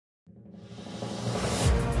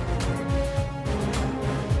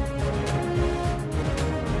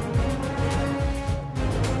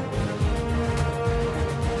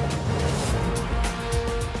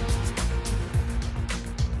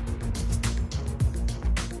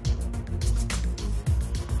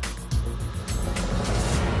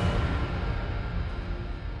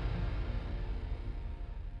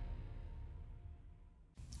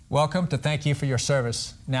Welcome to Thank You for Your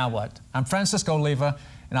Service. Now what? I'm Francisco Oliva,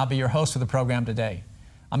 and I'll be your host for the program today.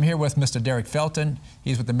 I'm here with Mr. Derek Felton.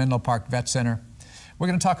 He's with the Menlo Park Vet Center. We're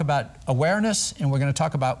going to talk about awareness, and we're going to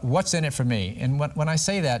talk about what's in it for me. And when I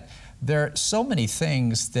say that, there are so many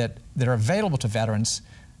things that are available to veterans.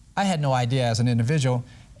 I had no idea as an individual,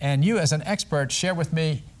 and you as an expert share with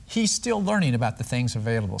me, he's still learning about the things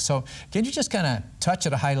available. So can you just kind of touch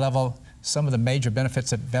at a high level some of the major benefits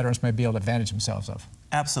that veterans may be able to advantage themselves of?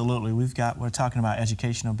 Absolutely. We're talking about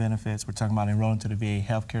educational benefits. We're talking about enrolling to the VA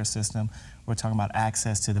healthcare system. We're talking about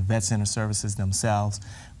access to the vet center services themselves.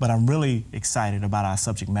 But I'm really excited about our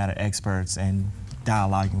subject matter experts and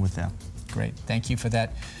dialoguing with them. Great. Thank you for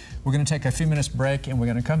that. We're going to take a few minutes break, and we're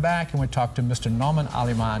going to come back and we'll talk to Mr.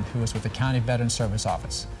 Aleman, who is with the County Veteran Service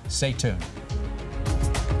Office. Stay tuned.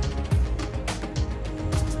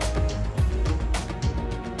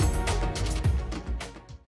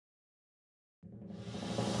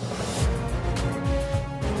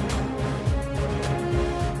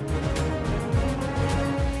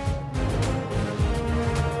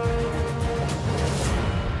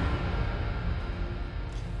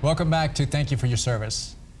 Welcome back to Thank You for Your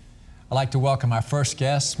Service. I'd like to welcome our first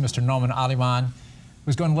guest, Mr. Aleman,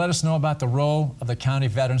 who's going to let us know about the role of the County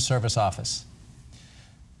Veteran Service Office.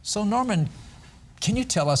 So Norman, can you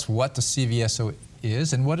tell us what the CVSO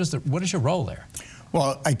is and what is your role there?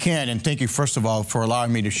 Well, I can, and thank you first of all for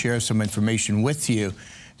allowing me to share some information with you.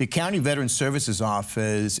 The County Veteran Services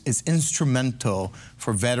Office is instrumental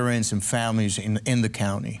for veterans and families in the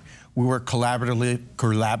county. We work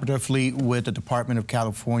collaboratively with the Department of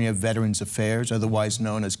California Veterans Affairs, otherwise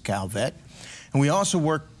known as CalVet. And we also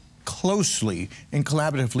work closely and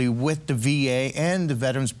collaboratively with the VA and the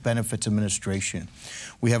Veterans Benefits Administration.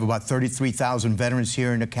 We have about 33,000 veterans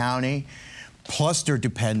here in the county, plus their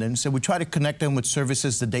dependents, and we try to connect them with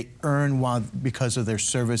services that they earn because of their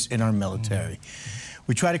service in our military.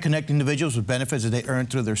 We try to connect individuals with benefits that they earn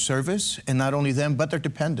through their service, and not only them, but their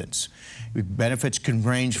dependents. Benefits can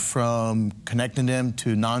range from connecting them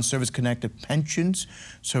to non-service connected pensions,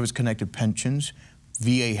 service-connected pensions,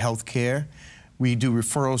 VA health care. We do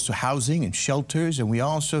referrals to housing and shelters, and we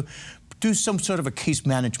also do some sort of a case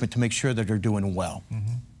management to make sure that they're doing well.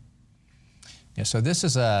 Yeah, so this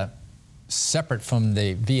is separate from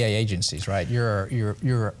the VA agencies, right?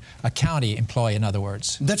 You're a county employee, in other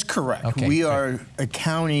words. That's correct. Okay, we are a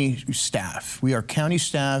county staff. We are county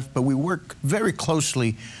staff, but we work very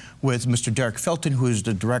closely with Mr. Derek Felton, who is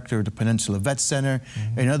the director of the Peninsula Vet Center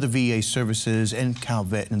and other VA services and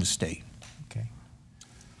CalVet in the state. Okay.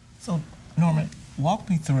 So, Norman, walk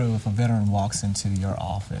me through if a veteran walks into your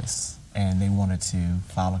office and they wanted to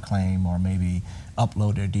file a claim or maybe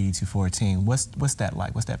upload their DD-214. What's that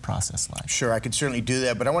like? What's that process like? Sure, I can certainly do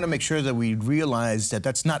that, but I want to make sure that we realize that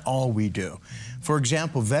that's not all we do. For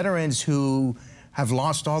example, veterans who have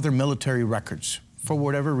lost all their military records, for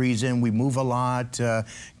whatever reason, we move a lot,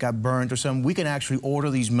 got burned or something, we can actually order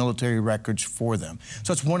these military records for them.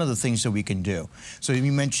 So it's one of the things that we can do. So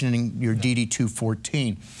you mentioned your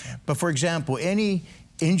DD-214. But for example, any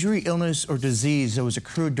injury, illness, or disease that was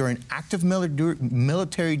accrued during active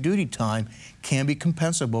military duty time can be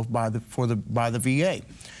compensable by the VA.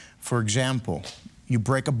 For example, you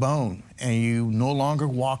break a bone and you no longer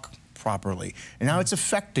walk properly, and now it's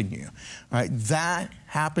affecting you. Right? That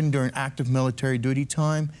happened during active military duty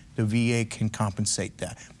time, the VA can compensate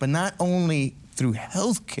that. But not only through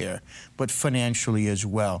health care, but financially as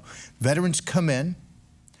well. Veterans come in,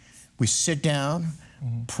 we sit down,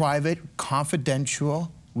 private,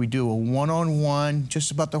 confidential. We do a one-on-one, just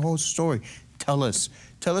about the whole story. Tell us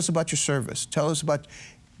about your service. Tell us about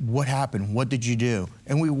what happened, what did you do?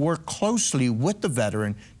 And we work closely with the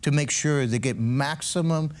veteran to make sure they get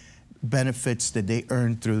maximum benefits that they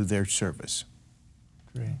earn through their service.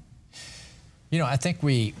 Great. You know, I think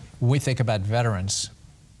we think about veterans,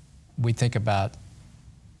 we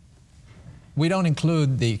don't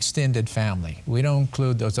include the extended family. We don't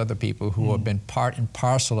include those other people who have been part and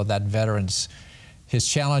parcel of that veteran's, his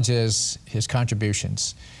challenges, his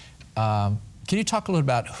contributions. Can you talk a little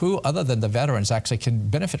about who, other than the veterans, actually can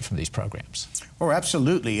benefit from these programs? Oh,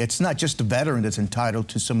 absolutely. It's not just the veteran that's entitled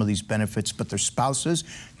to some of these benefits, but their spouses,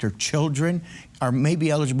 their children are maybe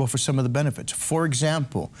eligible for some of the benefits. For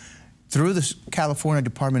example, through the California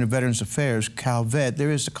Department of Veterans Affairs, CalVet,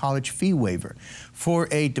 there is a college fee waiver for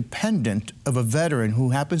a dependent of a veteran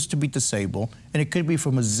who happens to be disabled, and it could be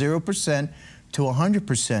from a 0% to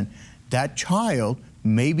 100%. That child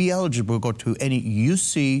may be eligible to go to any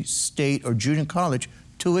UC, state, or junior college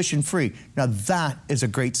tuition free. Now that is a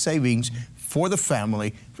great savings for the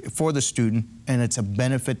family, for the student, and it's a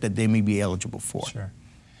benefit that they may be eligible for. Sure.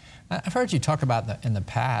 I've heard you talk about in the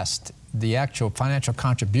past the actual financial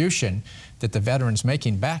contribution that the veteran's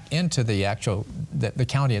making back into the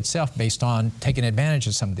county itself based on taking advantage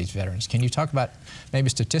of some of these veterans. Can you talk about maybe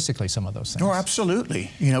statistically some of those things? Oh,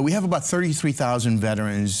 absolutely. You know, we have about 33,000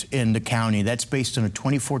 veterans in the county. That's based on a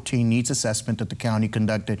 2014 needs assessment that the county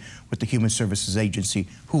conducted with the Human Services Agency,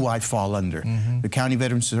 who I fall under. The County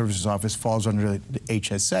Veteran Services Office falls under the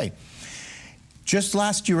HSA. Just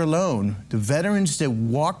last year alone, the veterans that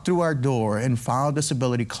walked through our door and filed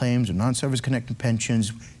disability claims and non-service connected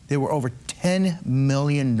pensions, there were over $10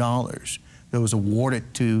 million that was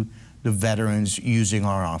awarded to the veterans using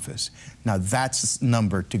our office. Now that's a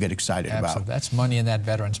number to get excited about. That's money in that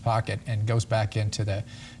veteran's pocket and goes back into the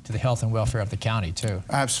health and welfare of the county too.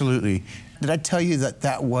 Absolutely. Did I tell you that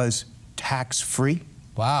that was tax-free?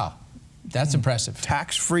 Wow. That's impressive.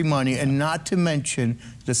 Tax-free money, and not to mention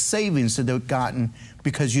the savings that they've gotten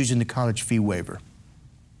because using the college fee waiver.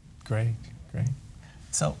 Great, great.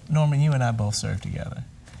 So, Norman, you and I both serve together,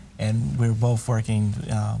 and we're both working,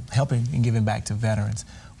 helping and giving back to veterans.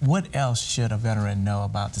 What else should a veteran know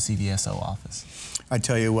about the CVSO office? I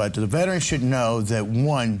tell you what, the veterans should know that,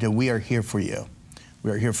 one, that we are here for you.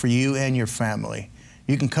 We are here for you and your family.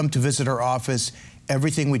 You can come to visit our office.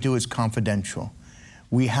 Everything we do is confidential.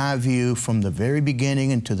 We have you from the very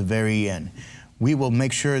beginning and to the very end. We will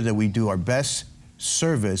make sure that we do our best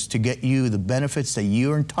service to get you the benefits that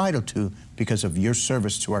you are entitled to because of your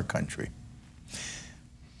service to our country.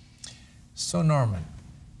 So, Norman,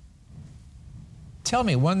 tell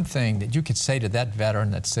me one thing that you could say to that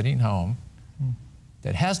veteran that's sitting home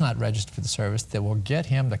that has not registered for the service that will get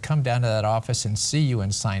him to come down to that office and see you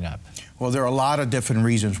and sign up. Well, there are a lot of different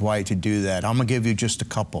reasons why to do that. I'm going to give you just a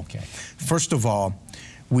couple. Okay. First of all,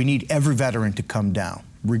 we need every veteran to come down,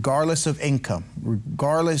 regardless of income,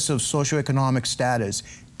 regardless of socioeconomic status.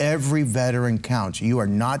 Every veteran counts. You are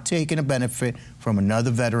not taking a benefit from another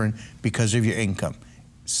veteran because of your income.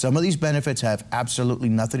 Some of these benefits have absolutely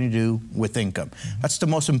nothing to do with income. That's the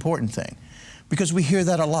most important thing, because we hear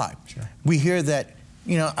that a lot. Sure. We hear that,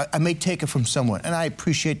 you know, I may take it from someone, and I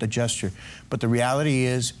appreciate the gesture, but the reality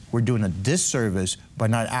is we're doing a disservice by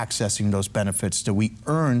not accessing those benefits that we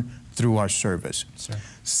earn through our service. Sure.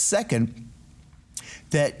 Second,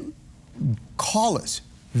 that call us,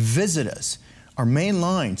 visit us. Our main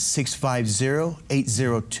line,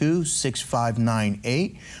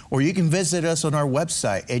 650-802-6598, or you can visit us on our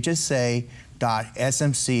website, hsa.smc.gov.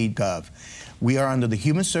 We are under the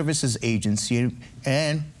Human Services Agency,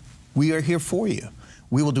 and we are here for you.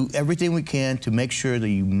 We will do everything we can to make sure that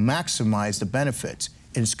you maximize the benefits.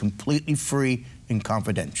 It is completely free and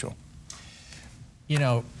confidential. You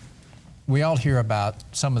know, we all hear about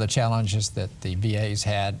some of the challenges that the VA's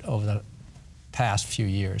had over the past few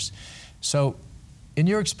years. So, in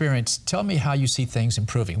your experience, tell me how you see things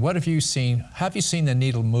improving. What have you seen? Have you seen the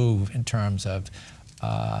needle move in terms of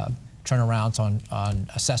turnarounds on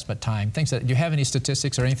assessment time? Things that, do you have any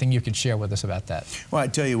statistics or anything you can share with us about that? Well, I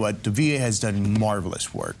tell you what, the VA has done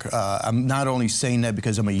marvelous work. I'm not only saying that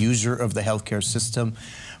because I'm a user of the healthcare system,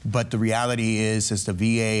 but the reality is the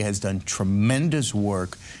VA has done tremendous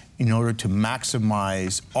work in order to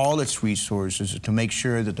maximize all its resources to make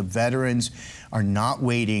sure that the veterans are not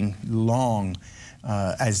waiting long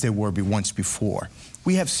as they were once before.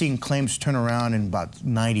 We have seen claims turn around in about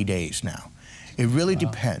 90 days now. It really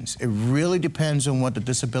depends. It really depends on what the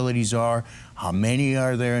disabilities are, how many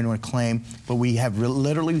are there in a claim, but we have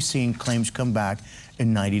literally seen claims come back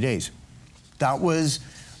in 90 days. That's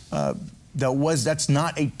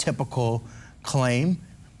not a typical claim,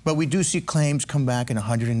 but we do see claims come back in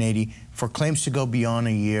 180. For claims to go beyond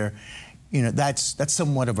a year, you know, that's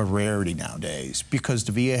somewhat of a rarity nowadays because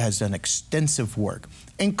the VA has done extensive work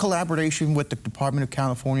in collaboration with the Department of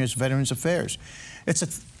California's Veterans Affairs.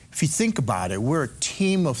 If you think about it, we're a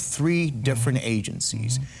team of 3 different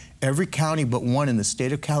agencies. Every county but one in the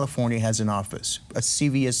state of California has an office, a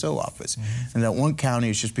CVSO office. And that one county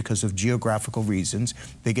is just because of geographical reasons,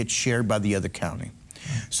 they get shared by the other county.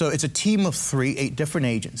 So it's a team of 8 different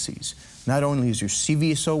agencies. Not only is your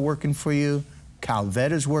CVSO working for you,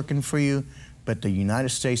 CalVet is working for you, but the United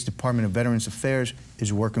States Department of Veterans Affairs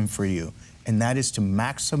is working for you. And that is to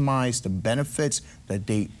maximize the benefits that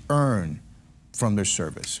they earn from their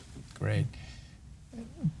service. Great.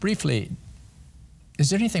 Briefly, is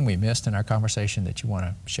there anything we missed in our conversation that you want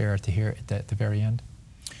to share at the very end?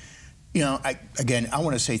 You know, again, I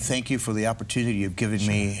want to say thank you for the opportunity you've given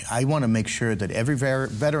me. I want to make sure that every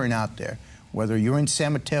veteran out there, whether you're in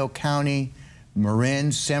San Mateo County,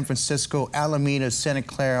 Marin, San Francisco, Alameda, Santa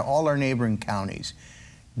Clara, all our neighboring counties,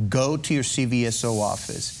 go to your CVSO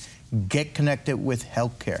office, get connected with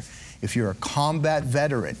healthcare. If you're a combat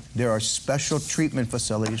veteran, there are special treatment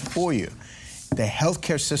facilities for you. The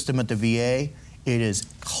healthcare system at the VA, it is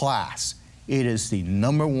class. It is the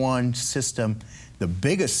 #1 system, the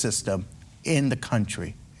biggest system in the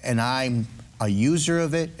country. And I'm a user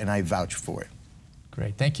of it, and I vouch for it.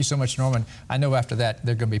 Great. Thank you so much, Norman. I know after that,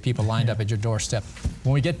 there are going to be people lined up at your doorstep.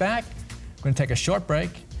 When we get back, we're going to take a short break,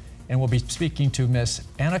 and we'll be speaking to Miss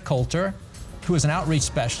Anna Coulter, who is an outreach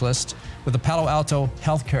specialist with the Palo Alto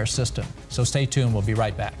healthcare system. So stay tuned. We'll be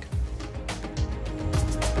right back.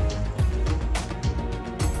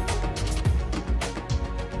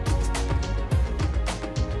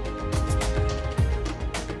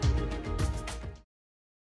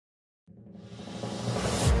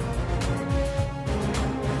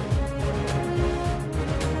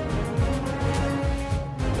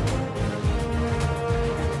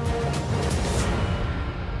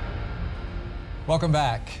 Welcome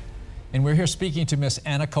back. And we're here speaking to Miss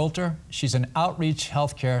Anna Coulter. She's an outreach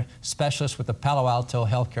healthcare specialist with the Palo Alto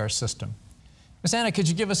healthcare system. Miss Anna, could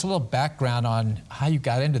you give us a little background on how you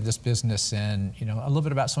got into this business and, a little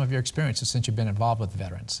bit about some of your experiences since you've been involved with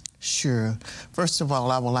veterans? Sure. First of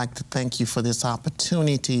all, I would like to thank you for this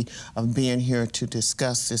opportunity of being here to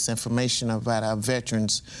discuss this information about our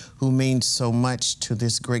veterans who mean so much to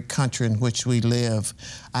this great country in which we live.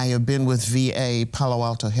 I have been with VA, Palo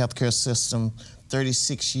Alto healthcare system,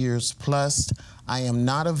 36 years plus. I am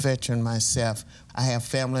not a veteran myself. I have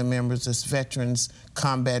family members as veterans,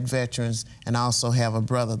 combat veterans, and I also have a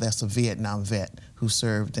brother that's a Vietnam vet who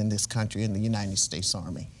served in this country in the United States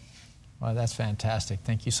Army. Well, that's fantastic.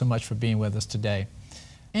 Thank you so much for being with us today.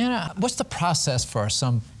 Anna, what's the process for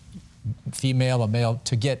some female or male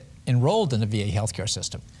to get enrolled in the VA healthcare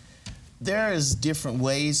system? There is different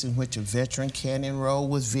ways in which a veteran can enroll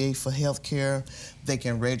with VA for healthcare. They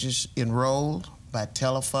can enroll by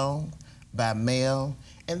telephone, by mail,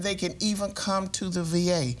 and they can even come to the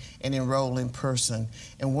VA and enroll in person.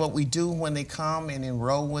 And what we do when they come and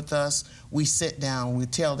enroll with us, we sit down, we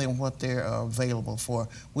tell them what they're available for.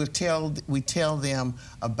 We tell them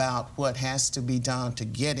about what has to be done to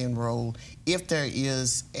get enrolled. If there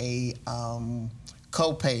is a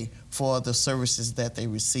copay for the services that they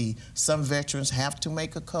receive. Some veterans have to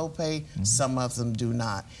make a copay, some of them do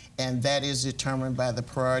not. And that is determined by the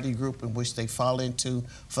priority group in which they fall into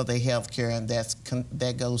for their health care, and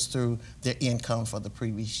that goes through their income for the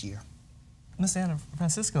previous year. Ms. Anna,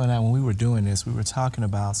 Francisco and I, when we were doing this, we were talking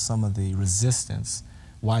about some of the resistance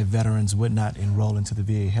why veterans would not enroll into the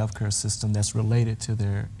VA healthcare system that's related to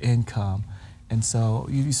their income. And so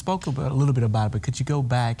you spoke a little bit about it, but could you go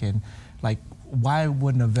back and, why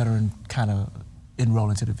wouldn't a veteran kind of enroll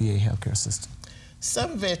into the VA healthcare system?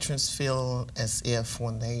 Some veterans feel as if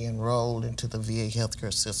when they enroll into the VA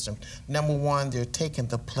healthcare system, number one, they're taking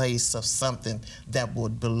the place of something that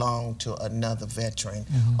would belong to another veteran,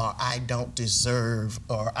 or I don't deserve,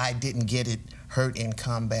 or I didn't get it hurt in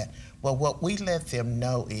combat. Well, what we let them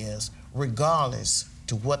know is, regardless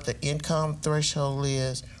to what the income threshold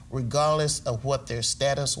is, regardless of what their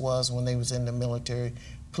status was when they was in the military,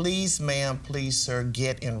 please, ma'am, please, sir,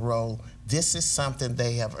 get enrolled. This is something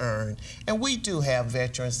they have earned. And we do have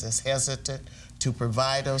veterans that's hesitant to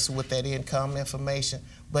provide us with that income information.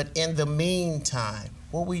 But in the meantime,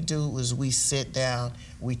 what we do is we sit down,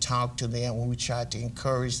 we talk to them, and we try to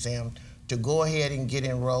encourage them to go ahead and get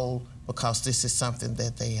enrolled because this is something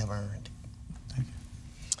that they have earned.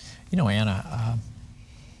 Anna,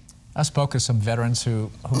 I spoke with some veterans who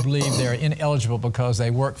believe they're ineligible because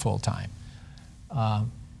they work full-time.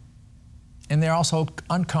 And they're also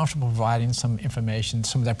uncomfortable providing some information,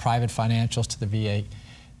 some of their private financials to the VA.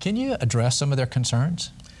 Can you address some of their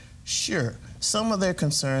concerns? Sure. Some of their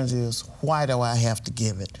concerns is, why do I have to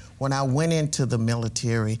give it? When I went into the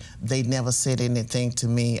military, they never said anything to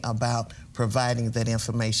me about providing that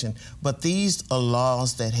information. But these are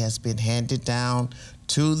laws that has been handed down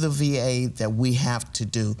to the VA that we have to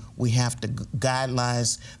do. We have to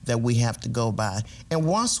guidelines that we have to go by. And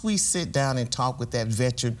once we sit down and talk with that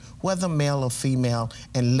veteran, whether male or female,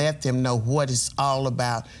 and let them know what it's all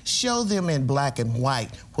about, show them in black and white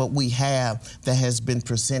what we have that has been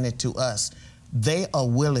presented to us, they are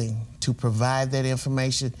willing to provide that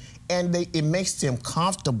information, and it makes them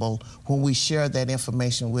comfortable when we share that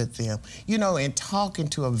information with them. In talking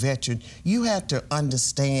to a veteran, you have to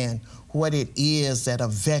understand what it is that a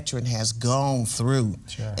veteran has gone through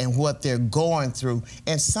and what they're going through.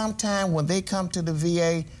 And sometimes when they come to the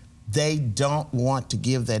VA, they don't want to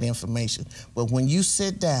give that information. But when you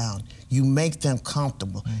sit down, you make them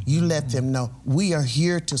comfortable. You let them know, we are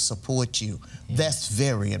here to support you. That's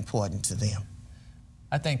very important to them.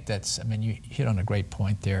 I think that's, I mean, you hit on a great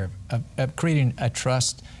point there of creating a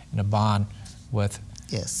trust and a bond with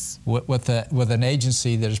Yes. with an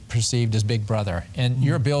agency that is perceived as Big Brother, and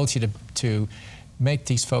your ability to make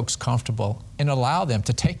these folks comfortable and allow them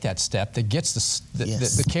to take that step that gets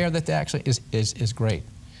the care that they actually is great.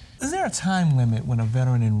 Is there a time limit when a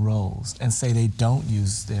veteran enrolls and say they don't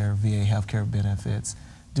use their VA healthcare benefits?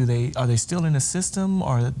 Are they still in the system,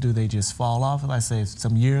 or do they just fall off? If I say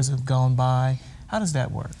some years have gone by, how does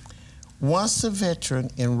that work? Once a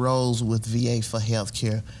veteran enrolls with VA for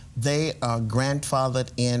healthcare, they are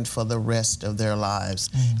grandfathered in for the rest of their lives.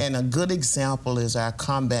 Mm-hmm. And a good example is our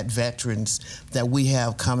combat veterans that we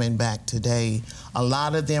have coming back today. A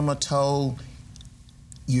lot of them are told,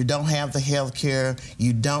 you don't have the health care,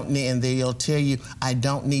 you don't need, and they'll tell you, I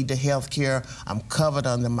don't need the health care, I'm covered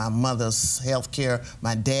under my mother's health care,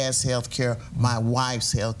 my dad's health care, my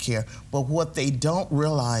wife's health care. But what they don't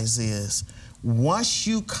realize is, once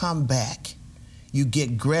you come back, you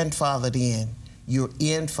get grandfathered in, you're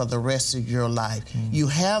in for the rest of your life. You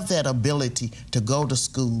have that ability to go to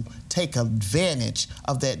school, take advantage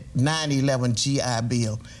of that 9/11 GI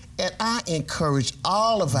Bill. And I encourage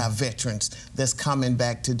all of our veterans that's coming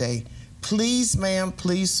back today, please, ma'am,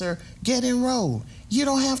 please, sir, get enrolled. You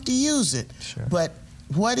don't have to use it. Sure. But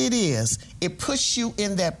what it is, it puts you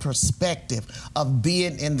in that perspective of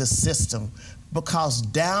being in the system, because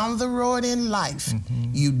down the road in life,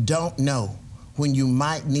 you don't know when you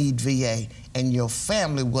might need VA, and your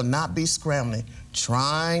family will not be scrambling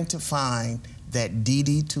trying to find that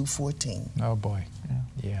DD 214. Oh boy,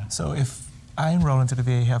 yeah. So if I enroll into the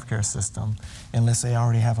VA healthcare system, and let's say I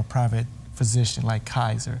already have a private physician like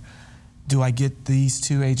Kaiser, do I get these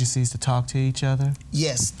two agencies to talk to each other?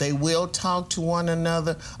 Yes, they will talk to one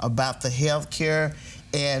another about the health care,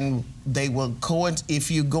 and they will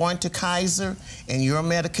if you're going to Kaiser and your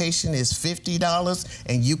medication is $50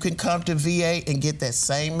 and you can come to VA and get that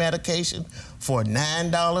same medication for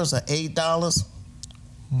 $9 or $8,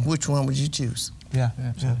 which one would you choose? Yeah,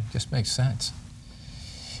 absolutely. Just makes sense.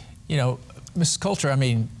 You know, Mrs. Coulter, I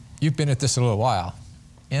mean, you've been at this a little while,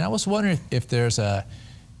 and I was wondering if there's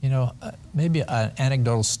maybe an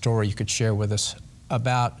anecdotal story you could share with us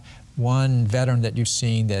about one veteran that you've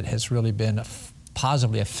seen that has really been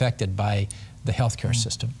positively affected by the healthcare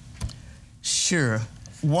system. Sure.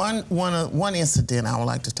 One incident I would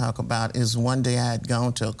like to talk about is one day I had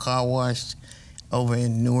gone to a car wash over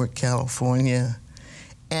in Newark, California,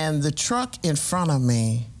 and the truck in front of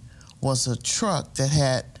me was a truck that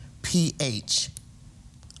had PH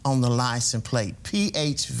on the license plate.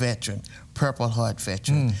 PH veteran, Purple Heart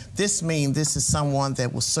veteran. This means this is someone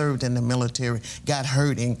that was served in the military, got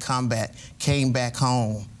hurt in combat, came back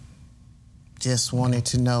home. Just wanted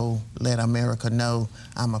to let America know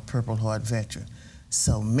I'm a Purple Heart veteran.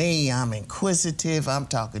 So me, I'm inquisitive, I'm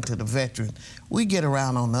talking to the veteran. We get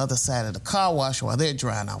around on the other side of the car wash while they're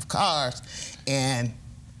drying off cars, and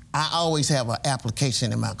I always have an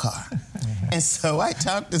application in my car. And so I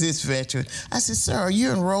talked to this veteran. I said, sir, are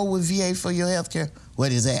you enrolled with VA for your health care?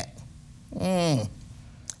 What is that?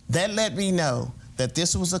 That let me know that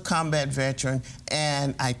this was a combat veteran,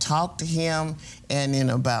 and I talked to him, and in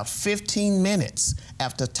about 15 minutes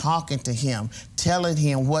after talking to him, telling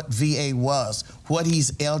him what VA was, what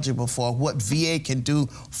he's eligible for, what VA can do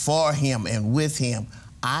for him and with him,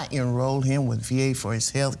 I enrolled him with VA for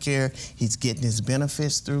his health care. He's getting his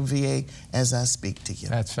benefits through VA as I speak to you.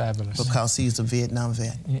 That's fabulous. Because he's a Vietnam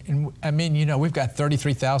vet. And, I mean, you know, we've got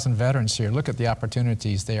 33,000 veterans here. Look at the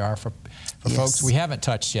opportunities they are for folks we haven't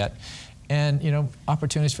touched yet. And, you know,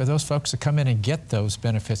 opportunities for those folks to come in and get those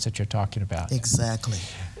benefits that you're talking about. Exactly.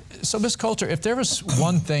 So, Ms. Coulter, if there was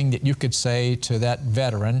one thing that you could say to that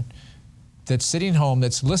veteran that's sitting home,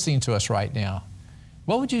 that's listening to us right now,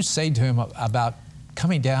 what would you say to him about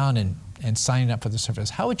coming down and signing up for the service?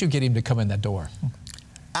 How would you get him to come in that door?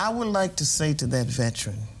 I would like to say to that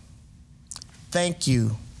veteran, thank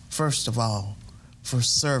you, first of all, for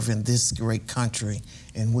serving this great country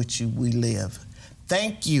in which we live.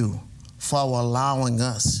 Thank you for allowing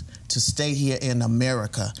us to stay here in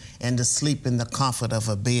America and to sleep in the comfort of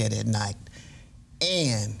a bed at night.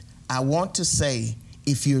 And I want to say,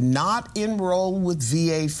 if you're not enrolled with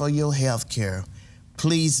VA for your health care,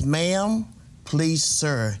 please, ma'am, please,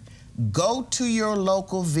 sir, go to your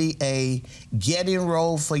local VA, get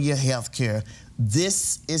enrolled for your health care.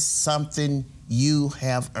 This is something you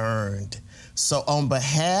have earned. So on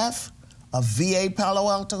behalf of VA Palo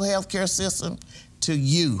Alto Healthcare System, to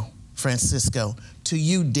you, Francisco, to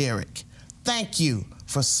you, Derek, thank you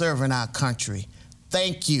for serving our country.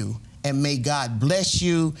 Thank you, and may God bless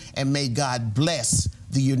you, and may God bless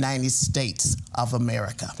the United States of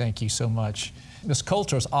America. Thank you so much. Ms.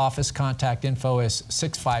 Coulter's office contact info is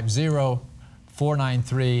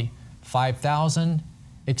 650-493-5000,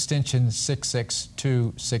 extension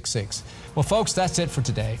 66266. Well, folks, that's it for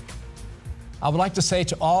today. I would like to say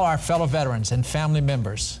to all our fellow veterans and family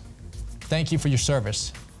members, thank you for your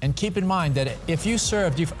service. And keep in mind that if you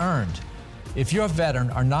served, you've earned. If you're a veteran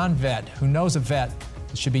or non-vet who knows a vet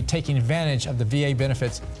that should be taking advantage of the VA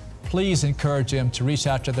benefits, please encourage them to reach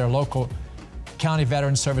out to their local county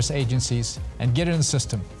veteran service agencies and get in the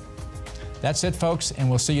system. That's it, folks, and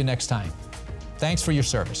we'll see you next time. Thanks for your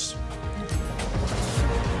service.